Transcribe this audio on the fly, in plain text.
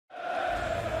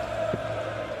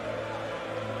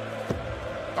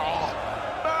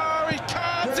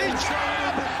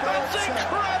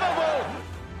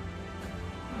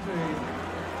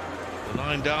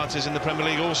9 darters in the Premier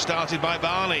League, all started by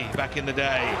Barney back in the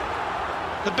day.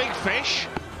 The big fish.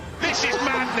 This is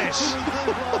madness.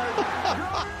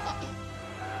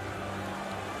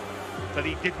 That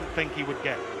he didn't think he would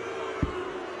get.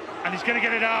 And he's going to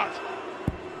get it out.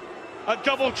 A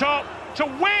double top to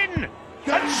win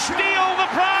and steal the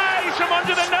prize from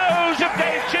under the nose of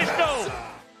Dave Chisnell.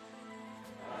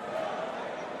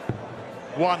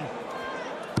 1,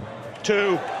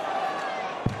 2,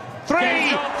 3.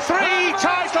 3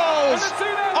 titles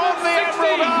on the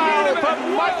Emerald Isle for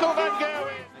Michael Van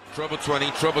Gerwen. Trouble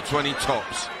 20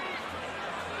 tops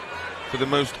for the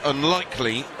most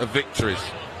unlikely of victories.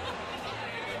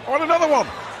 On another one.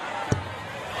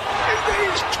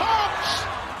 These tops!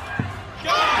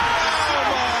 Oh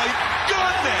my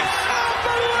goodness!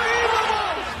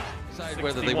 Unbelievable! Decide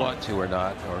whether they want to or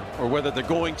not, or whether they're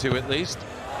going to at least.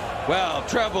 Well,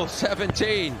 treble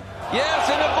 17. Yes,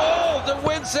 and a ball to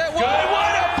win set 1.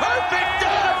 What a perfect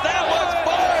dub! That was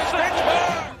Boris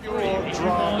Richmond! Pure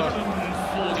drama,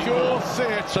 pure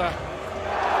theatre,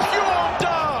 pure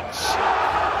dance,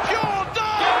 pure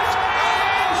dance!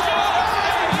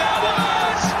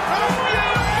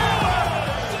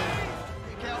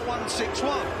 Pick out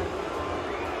 161.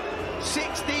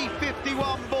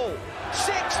 60-51 ball.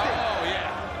 60! Oh,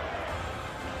 yeah.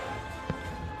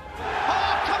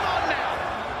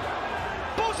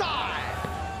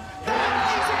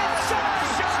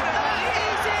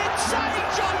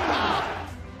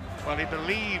 Well, he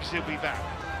believes he'll be back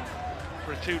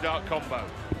for a 2-dart combo.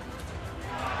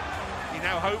 He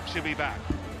now hopes he'll be back.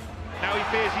 Now he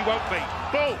fears he won't be.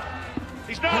 Bull!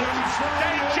 He's not!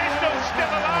 Dave Chisnell's still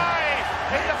alive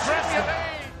in the Premier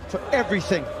League! For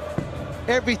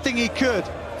everything he could.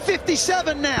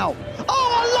 57 now.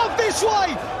 Oh, I love this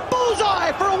way!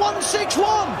 Bullseye for a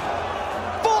 161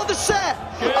 for the set.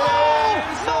 Oh,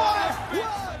 my word!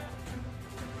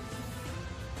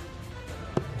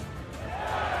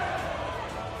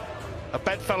 A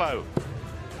bedfellow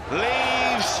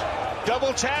leaves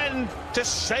double 10 to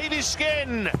save his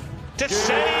skin, to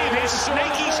save his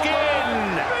snaky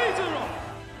skin.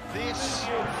 This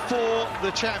for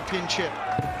the championship.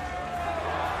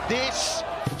 This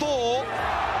for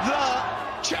the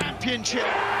championship.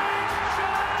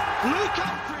 Luke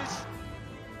Humphries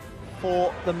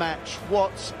for the match.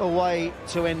 What a way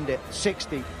to end it.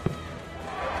 60. He's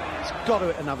got to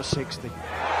hit another 60.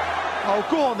 Oh,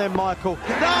 go on then, Michael.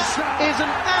 That is an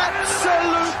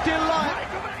absolute delight.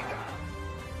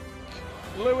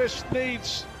 Lewis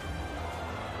needs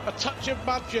a touch of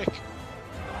magic,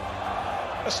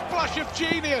 a splash of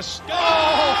genius.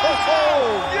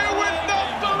 Oh! You would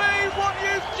not believe what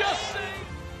you've just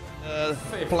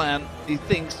seen. Plan. He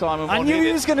thinks Simon. I knew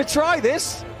he was going to try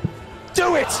this.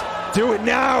 Do it. Do it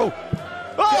now.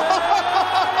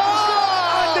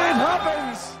 And it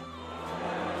happens.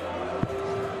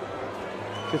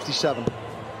 57.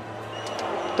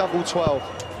 Double 12.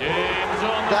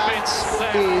 That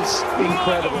is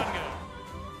incredible.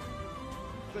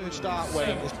 Third start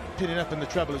way, pinning up in the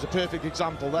treble is a perfect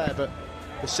example there, but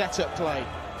the setup play,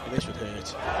 this would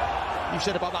hurt. You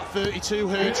said about that 32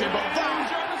 hurting, but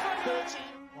that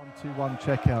 1-2-1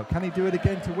 checkout. Can he do it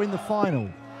again to win the final?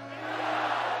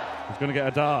 He's going to get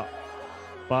a dart,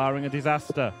 barring a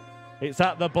disaster. It's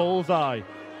at the bullseye.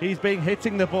 He's been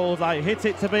hitting the bullseye. Hit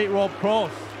it to beat Rob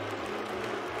Cross.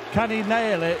 Can he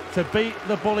nail it to beat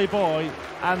the bully boy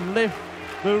and lift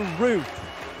the roof?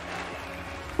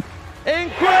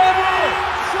 Incredible!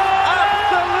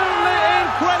 Absolutely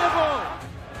incredible!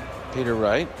 Peter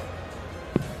Wright.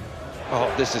 Oh,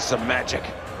 this is some magic.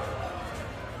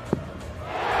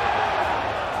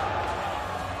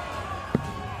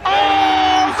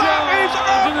 Oh, that is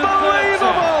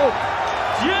unbelievable!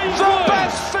 The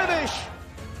best finish!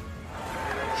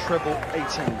 Treble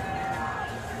 18.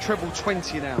 Treble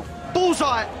 20 now.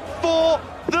 Bullseye for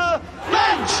the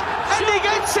match! And he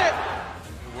gets it!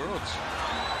 Worlds.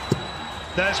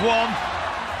 There's one.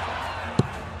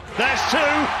 There's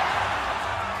two.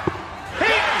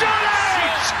 He's done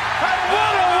it! And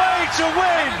what a way to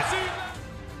win!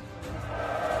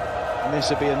 And this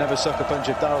would be another sucker punch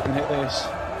if Darrell can hit this.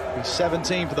 He's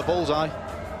 17 for the bullseye.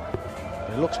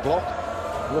 It looks blocked.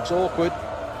 It looks awkward.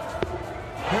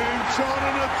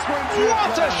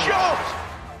 What a shot!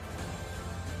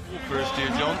 First here,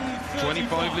 John.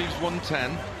 25 leaves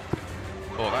 110.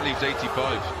 Oh, that leaves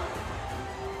 85.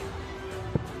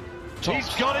 Tops.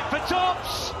 He's got it for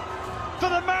tops! For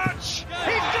the match!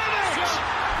 He's done it!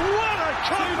 What a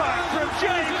comeback from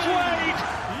James Wade!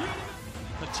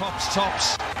 The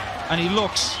tops, and he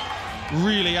looks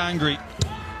really angry.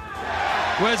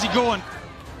 Where's he going?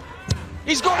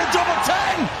 He's got a double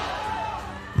 10!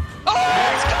 Oh,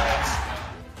 he's got it!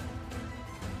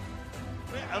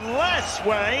 unless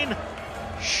Wayne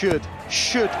should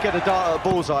get a dart at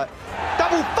bullseye.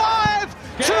 Double 5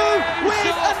 to win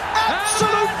an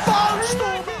absolute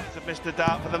barnstormer. To Mr.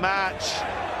 Dart for the match.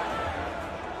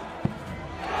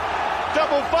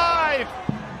 Double 5.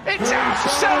 It's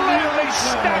absolutely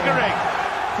staggering.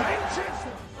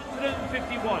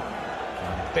 151.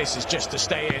 This is just to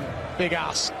stay in. Big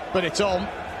ass, but it's on.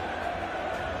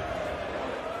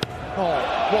 Oh,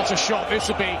 what a shot this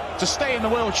would be to stay in the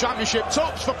World Championship.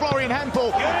 Tops for Florian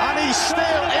Hempel, and he's still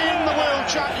in the World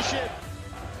Championship.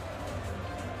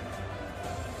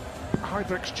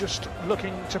 Heidrich's just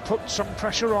looking to put some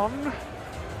pressure on.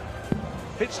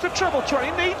 Hits the treble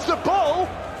train, needs the ball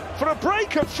for a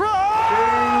break of throw. He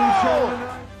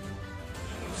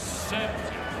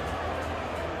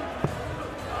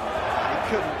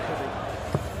couldn't, could he?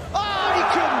 Oh, he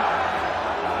couldn't!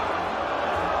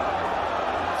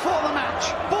 For the match,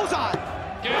 bullseye!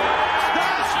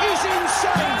 That is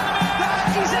insane! That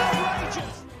is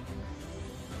outrageous!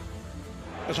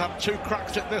 Has had 2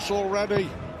 cracks at this already.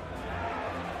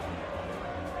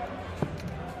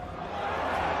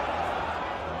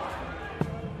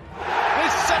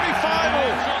 This semi-final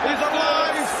is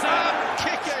alive and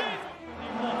kicking.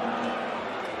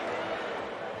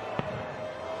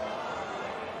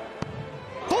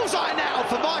 Bullseye now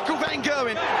for Michael van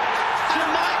Gerwen.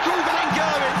 And Michael van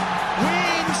Gerwen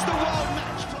wins the World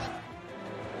Match Play.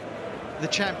 The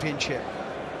championship.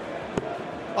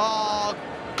 Oh,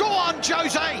 go on,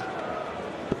 Jose!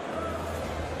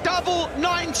 Double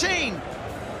 19.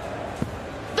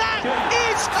 That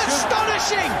is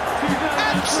astonishing!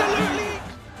 Absolutely.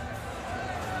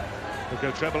 We'll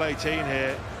go treble 18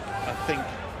 here. I think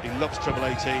he loves treble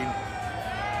 18.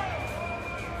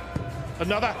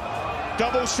 Another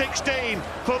double 16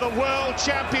 for the World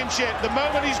Championship. The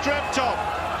moment he's dreamt of.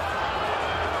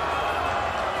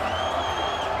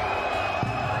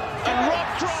 And Rob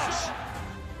Cross.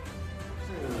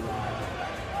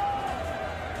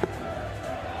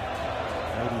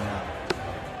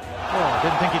 Oh,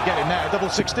 didn't think he'd get in there. Double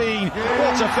 16.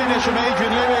 What a finish from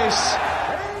Adrian Lewis.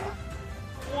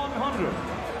 100.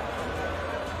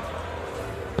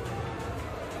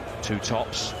 2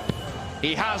 tops.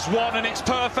 He has one and it's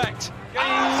perfect.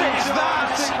 As is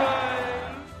that.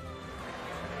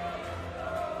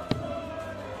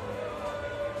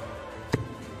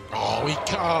 Oh, he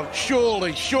can't.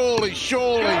 Surely.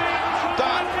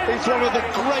 That is one of the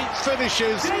great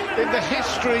finishes in the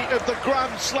history of the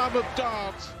Grand Slam of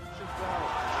darts.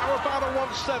 How about a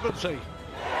 170?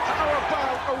 How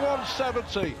about a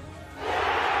 170?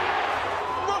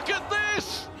 Look at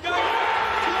this!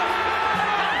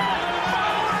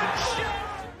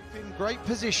 In great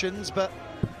positions, but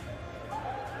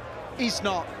he's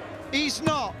not. He's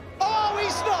not. Oh,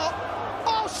 he's not.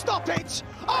 Oh, stop it.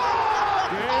 Oh,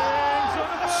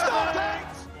 stop it.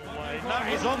 That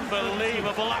is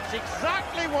unbelievable. That's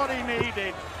exactly what he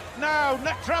needed. Now,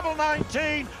 treble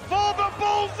 19 for the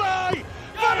bullseye.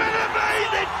 What an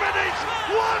amazing finish!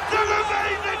 What an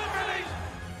amazing finish!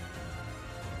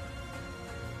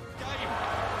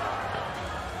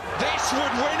 This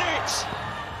would win it.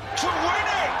 To win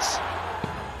it.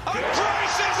 And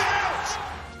Price is out.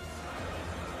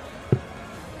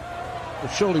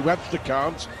 Well, surely Webster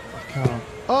can't. Can't.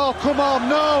 Oh, come on,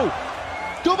 no!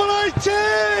 Double 18!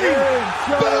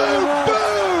 Boom,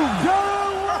 boom!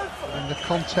 In the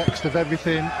context of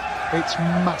everything, it's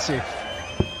massive.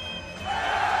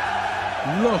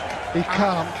 Look, He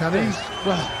can't, can he?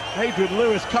 well, Adrian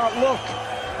Lewis can't look.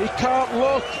 He can't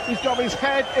look. He's got his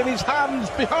head in his hands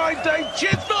behind Dave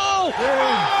Chisnall.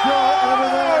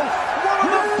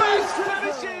 One of the best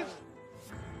finishes.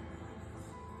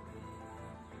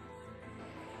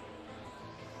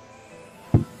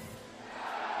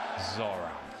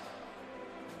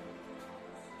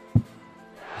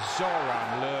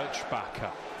 Zoran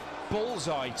Lurchbacker.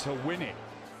 Bullseye to win it.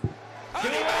 And he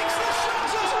makes the shot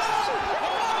as well!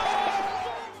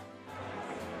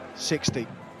 60.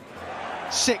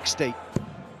 60.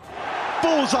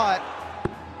 Bullseye.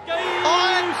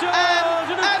 I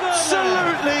am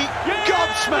absolutely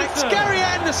gobsmacked. Gary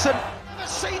Anderson. Never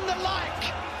seen the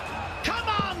like. Come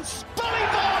on, Spolly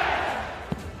boy.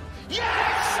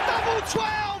 Yes, double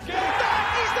 12. That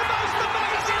is the most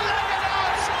amazing lemon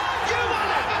dance you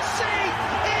will ever see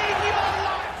in your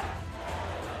life.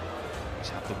 He's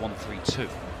had the 1-3-2.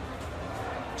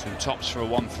 2 tops for a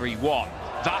 1-3-1.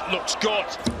 That looks good.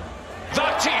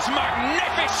 That is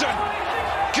magnificent.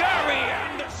 Gary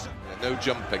Anderson. Yeah, no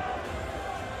jumping.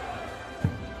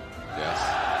 Yes.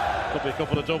 Could be a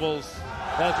couple of doubles.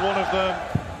 There's one of them.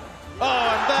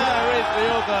 Oh, and there is the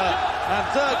other. And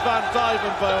Dirk van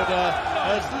Dijvenbode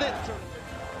has literally...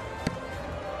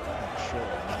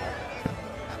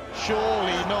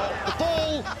 Surely not. The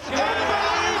ball.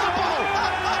 Unbelievable!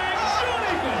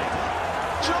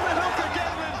 Johnny Hook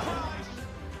again with prize.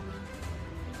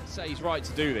 Say he's right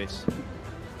to do this,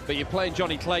 but you're playing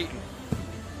Johnny Clayton,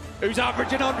 who's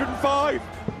averaging 105,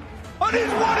 and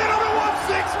he's won it on a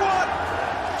 161.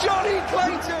 Johnny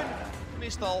Clayton.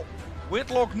 Meestal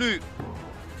Whitlock nu.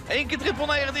 1 keer triple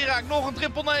 19 raakt, nog een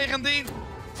triple 19.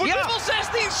 Voor dubbel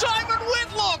 16, Simon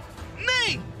Whitlock.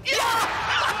 Nee!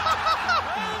 Ja!